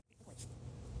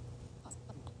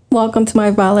Welcome to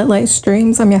my Violet Light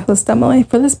Streams. I'm your host, Emily.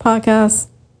 For this podcast,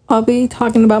 I'll be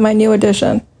talking about my new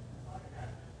edition,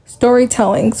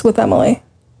 Storytellings with Emily.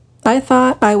 I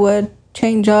thought I would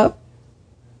change up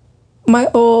my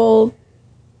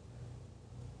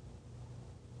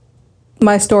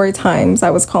story times, I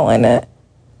was calling it,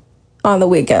 on the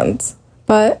weekends.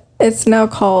 But it's now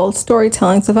called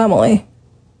Storytellings with Emily.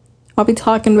 I'll be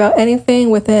talking about anything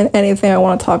within anything I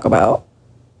want to talk about.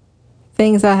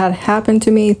 Things that had happened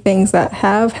to me, things that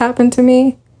have happened to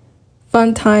me,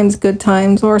 fun times, good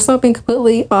times, or something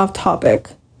completely off topic.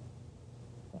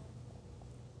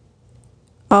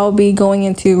 I'll be going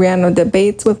into random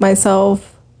debates with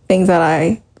myself, things that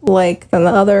I like than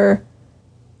the other.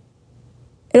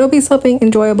 It'll be something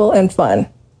enjoyable and fun.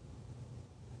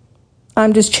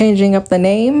 I'm just changing up the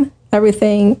name.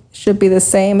 Everything should be the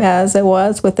same as it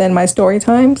was within my story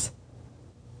times.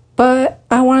 But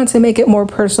I wanted to make it more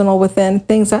personal within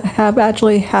things that have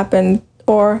actually happened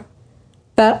or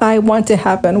that I want to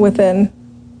happen within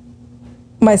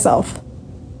myself.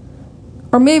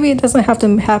 Or maybe it doesn't have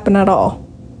to happen at all.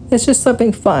 It's just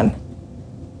something fun.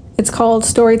 It's called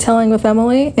Storytelling with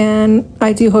Emily, and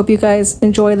I do hope you guys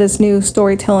enjoy this new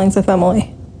Storytellings with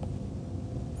Emily.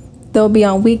 They'll be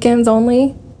on weekends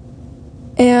only.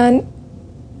 And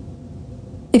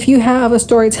if you have a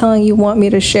storytelling you want me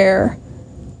to share,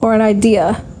 or an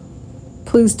idea,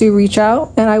 please do reach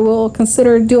out and I will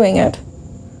consider doing it.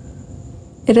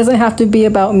 It doesn't have to be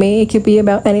about me, it could be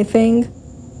about anything.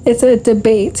 It's a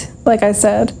debate, like I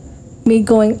said, me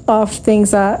going off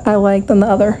things that I like than the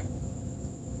other.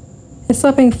 It's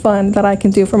something fun that I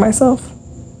can do for myself.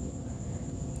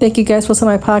 Thank you guys for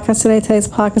listening to my podcast today. Today's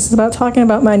podcast is about talking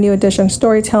about my new edition,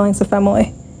 Storytellings with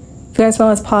Emily. If you guys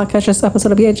found this podcast, this episode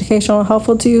will be educational and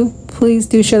helpful to you, please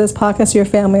do share this podcast to your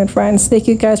family and friends. Thank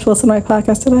you guys for listening to my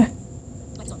podcast today.